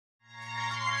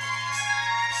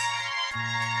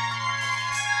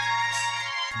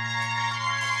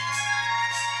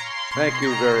Thank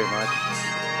you very much.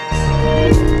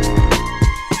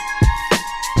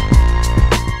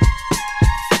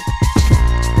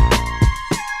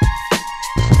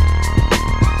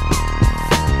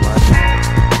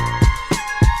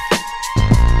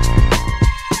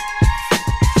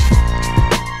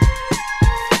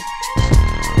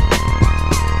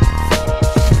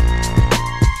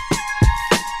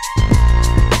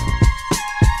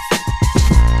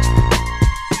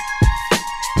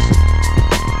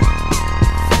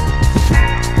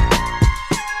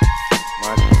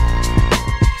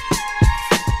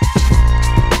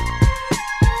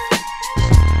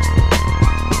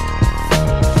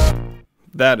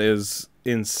 That is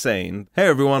insane. Hey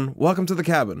everyone, welcome to the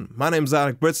cabin. My name's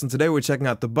Alec Brits and today we're checking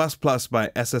out the Bus Plus by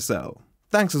SSL.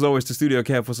 Thanks as always to Studio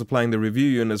Care for supplying the review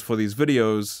units for these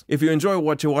videos. If you enjoy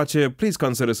what you watch here, please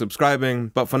consider subscribing.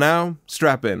 But for now,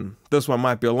 strap in. This one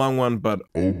might be a long one, but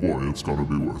oh boy, it's gonna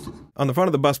be worth it. On the front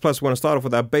of the Bus Plus, we're going to start off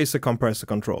with our basic compressor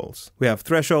controls. We have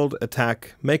threshold,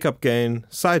 attack, makeup gain,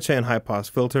 sidechain high pass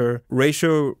filter,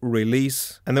 ratio,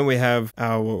 release, and then we have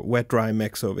our wet-dry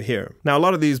mix over here. Now, a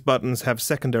lot of these buttons have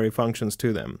secondary functions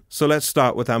to them. So let's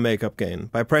start with our makeup gain.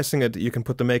 By pressing it, you can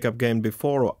put the makeup gain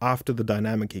before or after the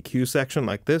dynamic EQ section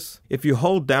like this. If you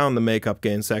hold down the makeup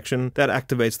gain section, that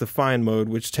activates the fine mode,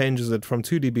 which changes it from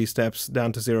 2 dB steps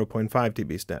down to 0.5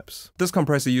 dB steps. This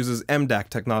compressor uses MDAC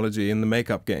technology in the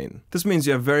makeup gain. This means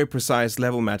you have very precise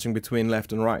level matching between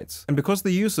left and right. And because of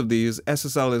the use of these,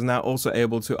 SSL is now also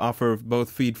able to offer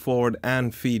both feed forward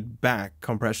and feed back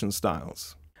compression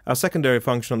styles. Our secondary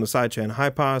function on the sidechain high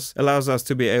pass allows us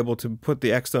to be able to put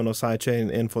the external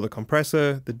sidechain in for the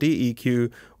compressor, the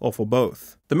DEQ, or for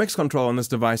both. The mix control on this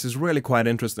device is really quite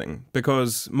interesting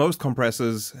because most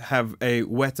compressors have a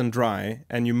wet and dry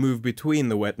and you move between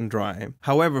the wet and dry.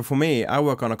 However, for me, I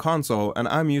work on a console and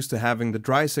I'm used to having the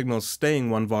dry signals staying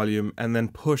one volume and then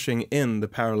pushing in the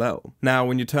parallel. Now,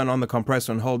 when you turn on the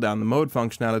compressor and hold down the mode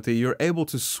functionality, you're able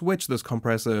to switch this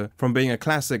compressor from being a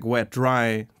classic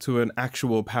wet-dry to an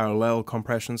actual parallel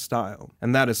compression style.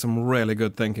 And that is some really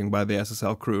good thinking by the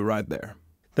SSL crew right there.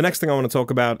 The next thing I want to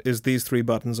talk about is these three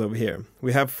buttons over here.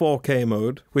 We have 4K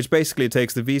mode, which basically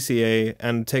takes the VCA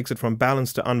and takes it from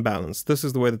balanced to unbalanced. This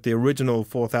is the way that the original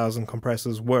 4000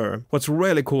 compressors were. What's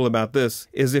really cool about this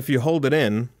is if you hold it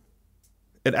in,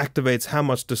 it activates how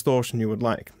much distortion you would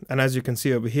like. And as you can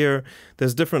see over here,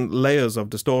 there's different layers of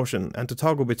distortion. And to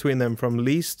toggle between them from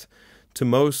least to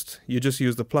most, you just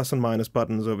use the plus and minus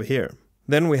buttons over here.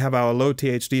 Then we have our low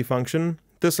THD function.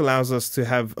 This allows us to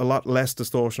have a lot less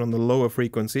distortion on the lower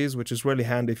frequencies, which is really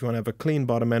handy if you want to have a clean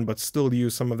bottom end but still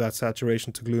use some of that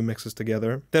saturation to glue mixes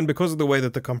together. Then because of the way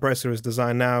that the compressor is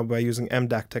designed now by using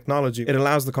MDAC technology, it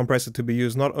allows the compressor to be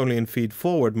used not only in feed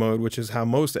forward mode, which is how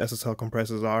most SSL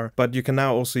compressors are, but you can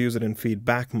now also use it in feed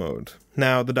back mode.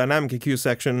 Now, the dynamic EQ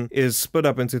section is split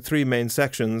up into three main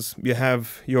sections. You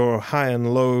have your high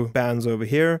and low bands over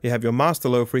here, you have your master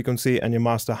low frequency, and your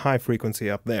master high frequency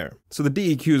up there. So the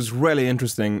DEQ is really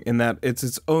interesting in that it's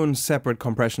its own separate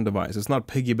compression device. It's not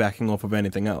piggybacking off of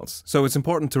anything else. So it's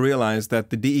important to realize that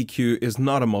the DEQ is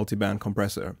not a multi-band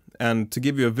compressor. And to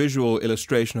give you a visual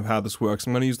illustration of how this works,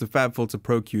 I'm going to use the FabFilter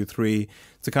Pro Q3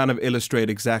 to kind of illustrate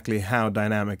exactly how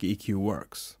dynamic EQ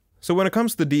works. So when it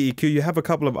comes to the DEQ, you have a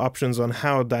couple of options on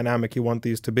how dynamic you want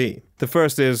these to be. The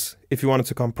first is, if you want it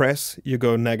to compress, you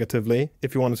go negatively.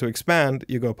 If you want it to expand,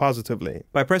 you go positively.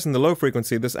 By pressing the low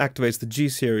frequency, this activates the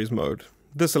G-series mode.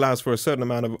 This allows for a certain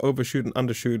amount of overshoot and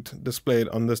undershoot displayed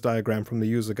on this diagram from the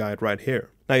user guide right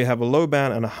here. Now you have a low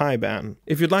band and a high band.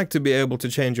 If you'd like to be able to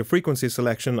change your frequency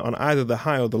selection on either the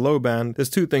high or the low band,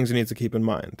 there's two things you need to keep in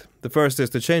mind. The first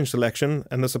is to change selection,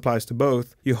 and this applies to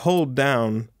both. You hold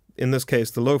down, in this case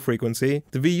the low frequency.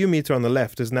 The VU meter on the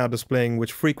left is now displaying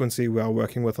which frequency we are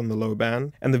working with on the low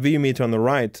band, and the VU meter on the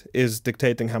right is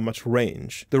dictating how much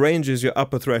range. The range is your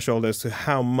upper threshold as to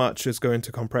how much it's going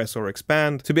to compress or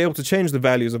expand. To be able to change the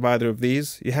values of either of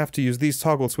these, you have to use these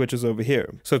toggle switches over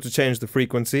here. So to change the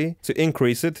frequency, to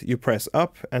increase it, you press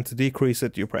up, and to decrease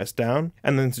it, you press down.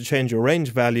 And then to change your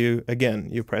range value, again,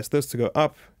 you press this to go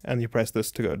up, and you press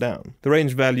this to go down. The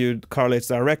range value correlates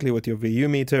directly with your VU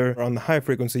meter. On the high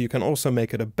frequency, you can also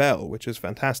make it a bell, which is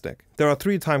fantastic. There are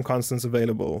 3 time constants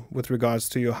available with regards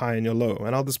to your high and your low,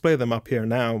 and I'll display them up here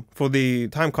now. For the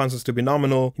time constants to be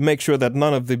nominal, make sure that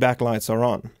none of the backlights are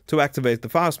on. To activate the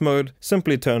fast mode,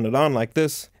 simply turn it on like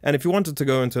this, And if you wanted to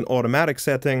go into an automatic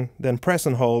setting, then press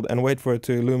and hold and wait for it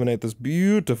to illuminate this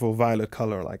beautiful violet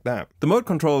color like that. The mode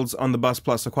controls on the Bus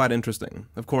Plus are quite interesting.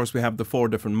 Of course, we have the 4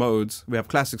 different modes. We have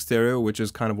classic stereo, which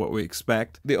is kind of what we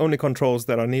expect. The only controls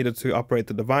that are needed to operate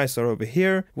the device are over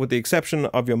here, with the exception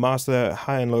of your master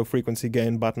high and low frequency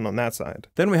gain button on that side.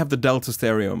 Then we have the Delta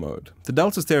stereo mode. The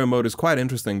Delta stereo mode is quite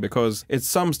interesting because it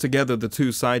sums together the 2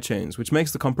 sidechains, which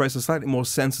makes the compressor slightly more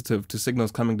sensitive to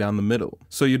signals coming down the middle.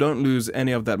 So you don't lose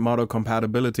any of that mono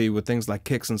compatibility with things like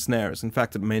kicks and snares. In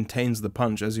fact, it maintains the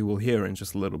punch, as you will hear in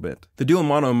just a little bit. The dual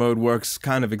mono mode works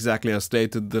kind of exactly as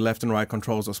stated. The left and right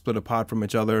controls are split apart from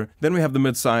each other. Then we have the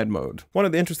mid-side mode. One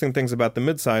of the interesting things about the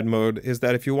mid-side mode is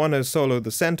that if you want to solo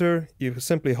the center, you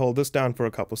simply hold this down for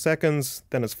a couple seconds,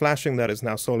 then it's flashing that is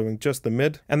now soloing just the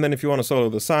mid, and then if you want to solo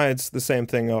the sides, the same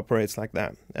thing operates like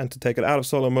that. And to take it out of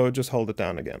solo mode, just hold it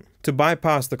down again. To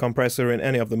bypass the compressor in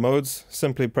any of the modes,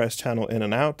 simply press channel in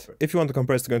and out. If you want the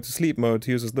compressor to go into sleep mode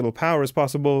to use as little power as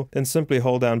possible, then simply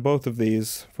hold down both of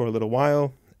these for a little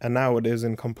while, and now it is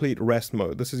in complete rest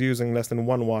mode. This is using less than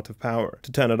 1 watt of power.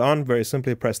 To turn it on, very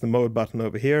simply press the mode button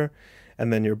over here,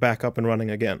 and then you're back up and running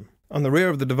again. On the rear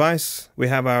of the device, we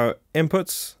have our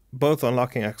inputs, both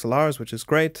unlocking XLRs, which is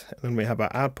great, and then we have our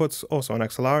outputs, also on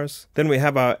XLRs. Then we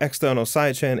have our external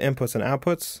sidechain inputs and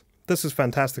outputs. This is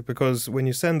fantastic because when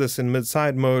you send this in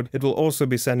mid-side mode, it will also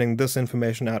be sending this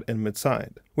information out in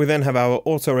mid-side. We then have our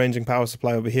auto-ranging power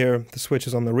supply over here. The switch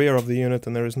is on the rear of the unit,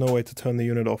 and there is no way to turn the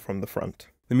unit off from the front.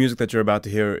 The music that you're about to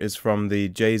hear is from the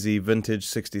Jay-Z Vintage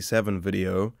 67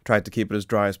 video. Tried to keep it as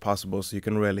dry as possible so you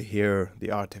can really hear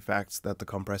the artifacts that the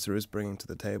compressor is bringing to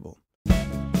the table.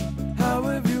 How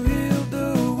have you healed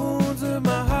the wounds of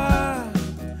my heart?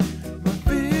 My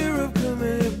fear of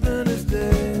commitment is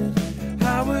dead.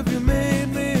 How have you made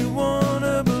me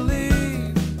wanna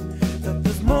believe that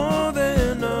there's more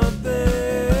than nothing?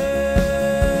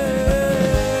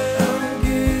 I'm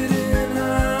getting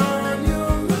high on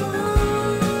your love.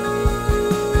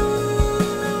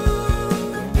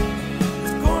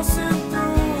 It's coursing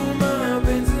through my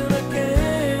veins and I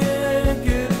can't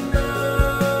get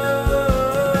enough.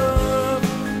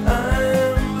 I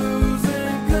am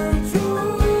losing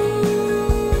control.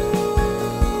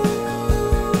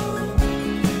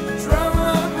 Drown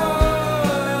my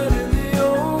heart in the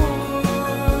ocean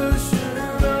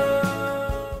of...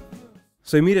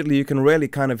 So immediately you can really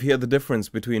kind of hear the difference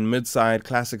between mid-side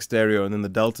classic stereo and then the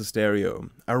Delta stereo.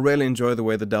 I really enjoy the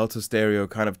way the Delta stereo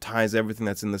kind of ties everything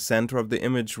that's in the center of the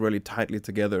image really tightly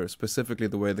together, specifically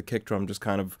the way the kick drum just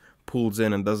kind of pulls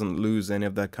in and doesn't lose any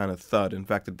of that kind of thud. In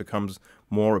fact, it becomes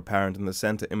more apparent and the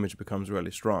center image becomes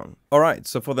really strong. Alright,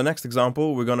 so for the next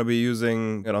example, we're going to be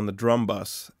using it on the drum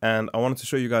bus, and I wanted to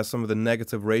show you guys some of the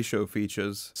negative ratio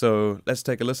features. So let's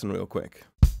take a listen real quick.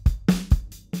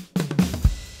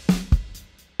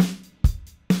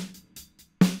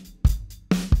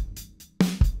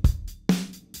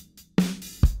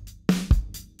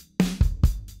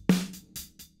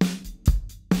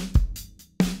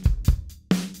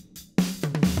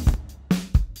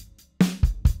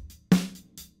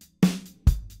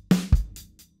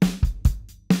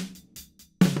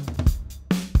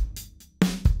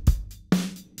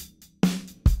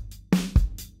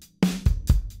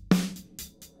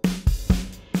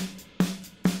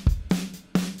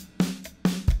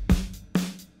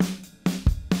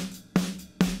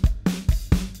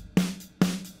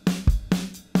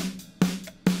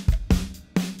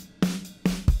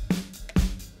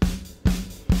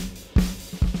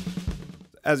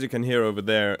 As you can hear over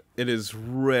there, it is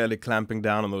really clamping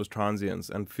down on those transients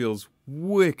and feels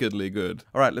wickedly good.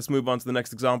 Alright, let's move on to the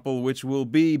next example, which will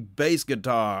be bass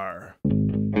guitar.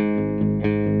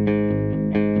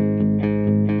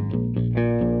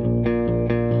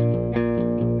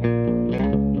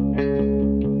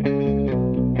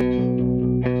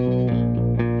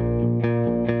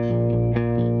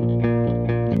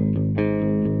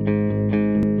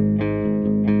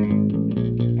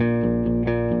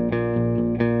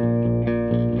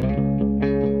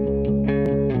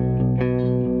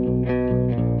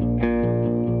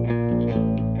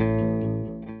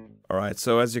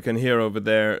 So as you can hear over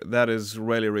there, that is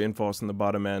really reinforcing the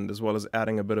bottom end, as well as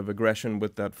adding a bit of aggression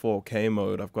with that 4K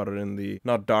mode. I've got it in the,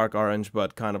 not dark orange,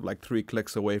 but kind of like 3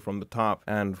 clicks away from the top.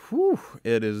 And whew,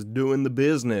 it is doing the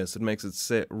business. It makes it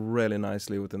sit really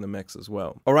nicely within the mix as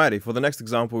well. Alrighty, for the next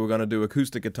example, we're going to do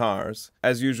acoustic guitars.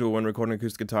 As usual, when recording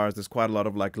acoustic guitars, there's quite a lot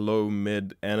of like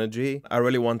low-mid energy. I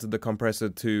really wanted the compressor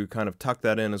to kind of tuck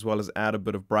that in, as well as add a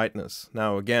bit of brightness.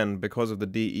 Now again, because of the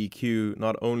DEQ,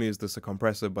 not only is this a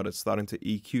compressor, but it's starting to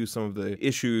EQ some of the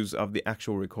issues of the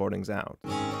actual recordings out.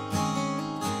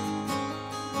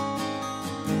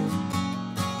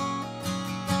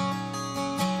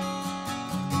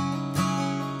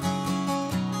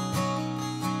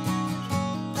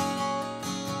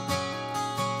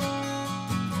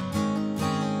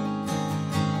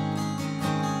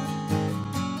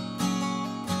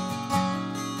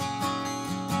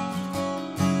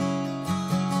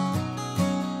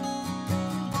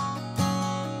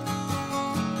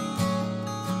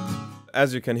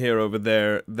 As you can hear over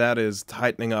there, that is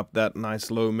tightening up that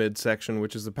nice low-mid section,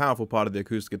 which is the powerful part of the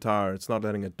acoustic guitar. It's not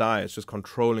letting it die, it's just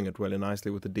controlling it really nicely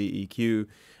with the DEQ.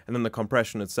 And then the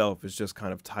compression itself is just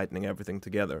kind of tightening everything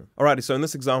together. Alrighty, so in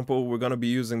this example, we're going to be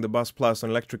using the Bus Plus on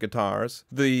electric guitars.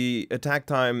 The attack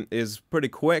time is pretty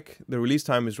quick. The release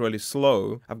time is really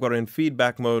slow. I've got it in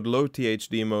feedback mode, low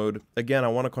THD mode. Again, I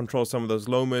want to control some of those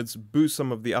low mids, boost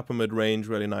some of the upper mid range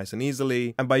really nice and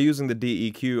easily. And by using the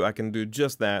DEQ, I can do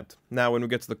just that. Now, when we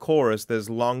get to the chorus, there's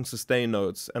long sustain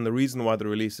notes. And the reason why the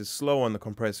release is slow on the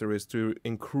compressor is to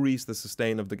increase the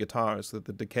sustain of the guitar so that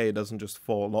the decay doesn't just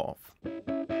fall off.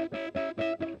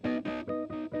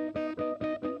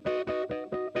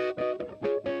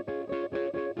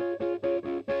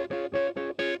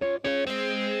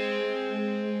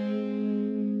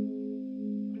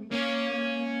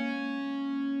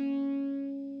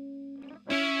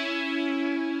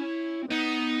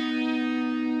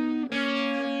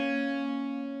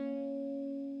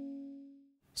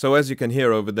 So as you can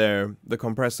hear over there, the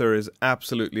compressor is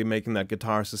absolutely making that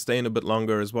guitar sustain a bit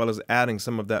longer, as well as adding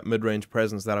some of that mid-range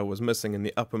presence that I was missing in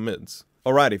the upper mids.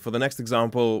 Alrighty, for the next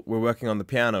example, we're working on the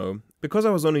piano. Because I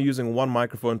was only using one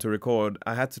microphone to record,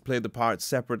 I had to play the parts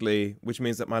separately, which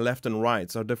means that my left and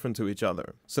rights are different to each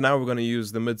other. So now we're going to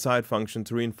use the mid-side function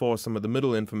to reinforce some of the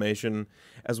middle information,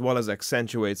 as well as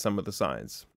accentuate some of the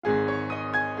sides.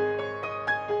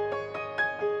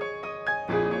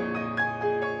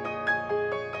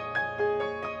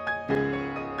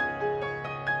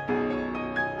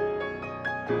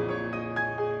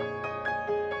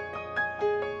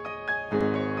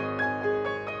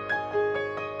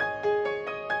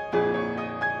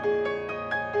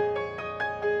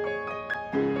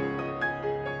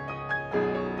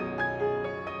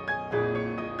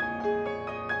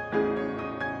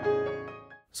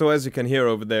 So as you can hear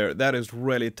over there, that is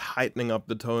really tightening up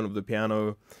the tone of the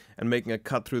piano and making it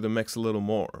cut through the mix a little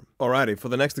more. Alrighty, for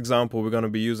the next example, we're going to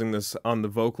be using this on the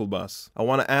vocal bus. I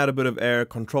want to add a bit of air,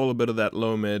 control a bit of that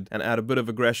low mid, and add a bit of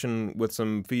aggression with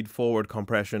some feed forward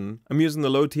compression. I'm using the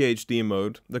low THD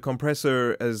mode. The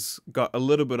compressor has got a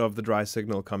little bit of the dry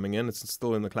signal coming in. It's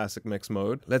still in the classic mix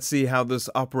mode. Let's see how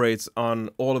this operates on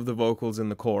all of the vocals in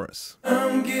the chorus.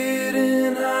 I'm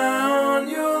getting high on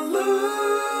your love.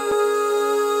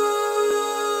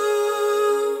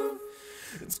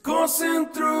 It's coursing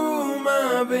through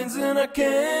my veins and I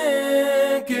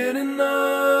can't get enough.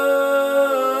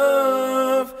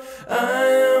 I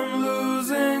am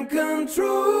losing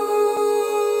control.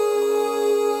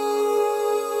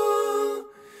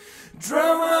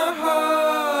 Drown my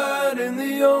heart in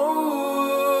the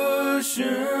ocean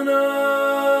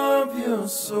of your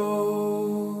soul.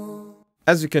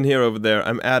 As you can hear over there,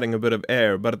 I'm adding a bit of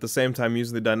air, but at the same time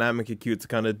using the dynamic EQ to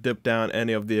kind of dip down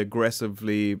any of the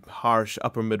aggressively harsh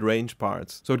upper mid-range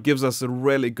parts. So it gives us a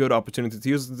really good opportunity to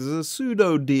use it as a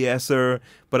pseudo de-esser,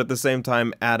 but at the same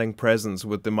time adding presence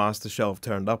with the master shelf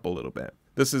turned up a little bit.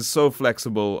 This is so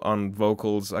flexible on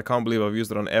vocals. I can't believe I've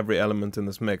used it on every element in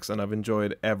this mix, and I've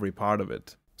enjoyed every part of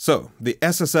it. So, the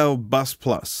SSL Bus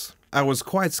Plus. I was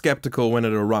quite skeptical when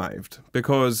it arrived,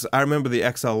 because I remember the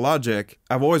XL Logic.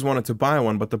 I've always wanted to buy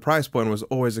one, but the price point was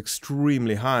always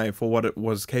extremely high for what it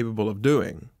was capable of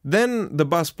doing. Then the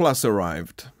Bus Plus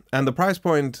arrived, and the price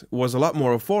point was a lot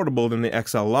more affordable than the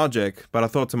XL Logic, but I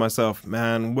thought to myself,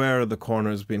 man, where are the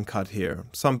corners being cut here?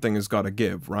 Something has got to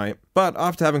give, right? But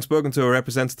after having spoken to a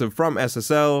representative from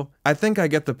SSL, I think I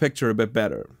get the picture a bit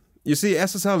better. You see,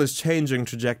 SSL is changing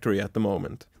trajectory at the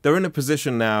moment. They're in a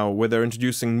position now where they're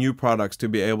introducing new products to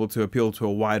be able to appeal to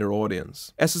a wider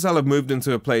audience. SSL have moved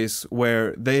into a place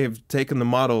where they have taken the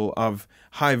model of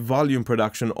high volume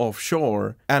production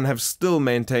offshore and have still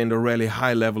maintained a really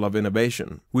high level of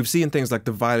innovation. We've seen things like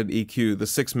the Violet EQ, the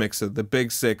 6 mixer, the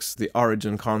Big 6, the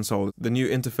Origin console, the new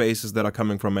interfaces that are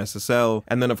coming from SSL,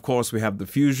 and then of course we have the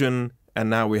Fusion, and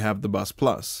now we have the Bus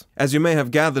Plus. As you may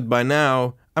have gathered by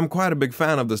now, I'm quite a big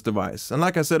fan of this device, and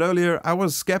like I said earlier, I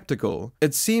was skeptical.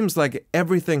 It seems like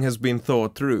everything has been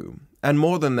thought through. And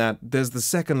more than that, there's the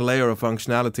second layer of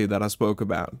functionality that I spoke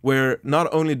about, where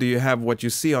not only do you have what you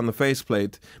see on the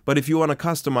faceplate, but if you want to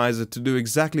customize it to do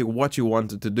exactly what you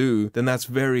want it to do, then that's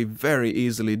very, very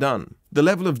easily done. The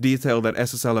level of detail that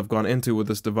SSL have gone into with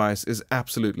this device is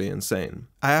absolutely insane.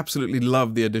 I absolutely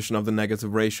love the addition of the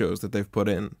negative ratios that they've put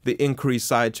in, the increased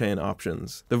sidechain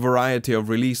options, the variety of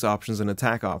release options and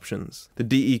attack options. The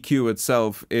DEQ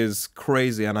itself is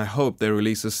crazy, and I hope they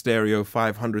release a stereo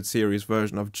 500 series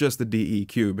version of just the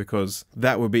DEQ, because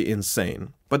that would be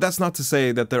insane. But that's not to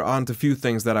say that there aren't a few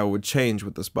things that I would change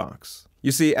with this box.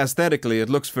 You see, aesthetically, it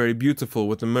looks very beautiful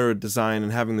with the mirrored design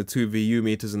and having the 2 VU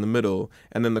meters in the middle,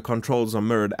 and then the controls are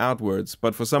mirrored outwards.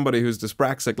 But for somebody who's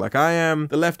dyspraxic like I am,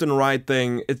 the left and right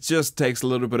thing, it just takes a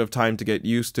little bit of time to get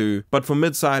used to. But for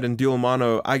mid-side and dual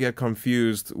mono, I get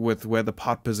confused with where the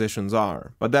pot positions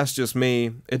are. But that's just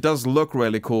me. It does look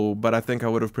really cool, but I think I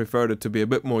would have preferred it to be a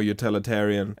bit more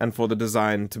utilitarian and for the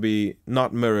design to be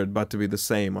not mirrored but to be the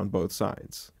same on both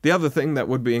sides. The other thing that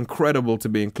would be incredible to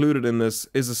be included in this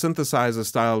is a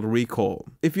synthesizer-styled recall.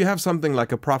 If you have something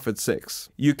like a Prophet 6,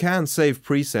 you can save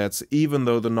presets even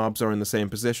though the knobs are in the same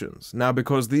positions. Now,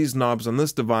 because these knobs on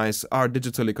this device are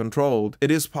digitally controlled,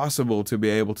 it is possible to be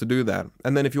able to do that.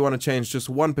 And then if you want to change just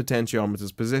one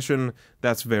potentiometer's position,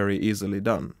 that's very easily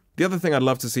done. The other thing I'd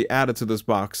love to see added to this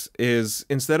box is,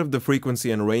 instead of the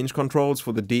frequency and range controls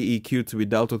for the DEQ to be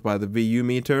dealt with by the VU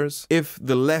meters, if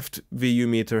the left VU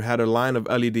meter had a line of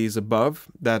LEDs above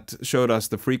that showed us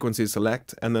the frequency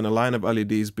select, and then a line of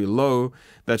LEDs below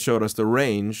that showed us the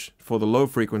range for the low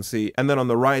frequency, and then on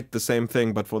the right the same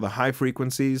thing but for the high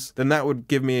frequencies, then that would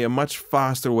give me a much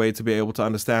faster way to be able to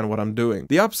understand what I'm doing.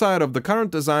 The upside of the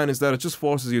current design is that it just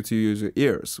forces you to use your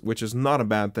ears, which is not a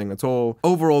bad thing at all.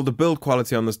 Overall, the build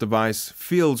quality on this device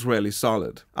feels really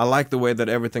solid. I like the way that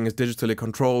everything is digitally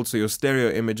controlled, so your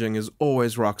stereo imaging is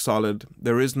always rock solid.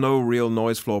 There is no real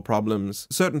noise floor problems.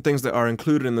 Certain things that are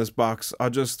included in this box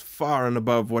are just far and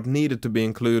above what needed to be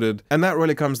included, and that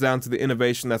really comes down to the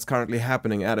innovation that's currently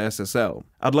happening at SSL.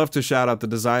 I'd love to shout out the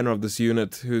designer of this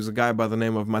unit, who's a guy by the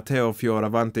name of Matteo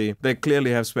Fioravanti. They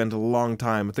clearly have spent a long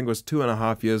time, I think it was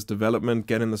 2.5 years development,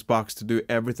 getting this box to do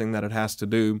everything that it has to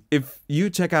do. If you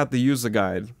check out the user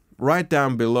guide, right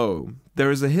down below,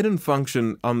 there is a hidden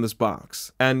function on this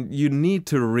box, and you need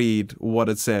to read what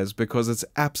it says because it's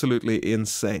absolutely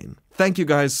insane. Thank you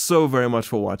guys so very much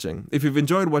for watching. If you've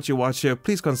enjoyed what you watch here,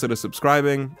 please consider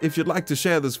subscribing. If you'd like to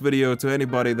share this video to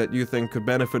anybody that you think could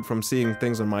benefit from seeing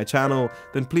things on my channel,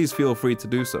 then please feel free to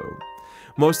do so.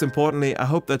 Most importantly, I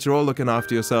hope that you're all looking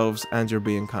after yourselves and you're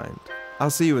being kind. I'll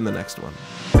see you in the next one.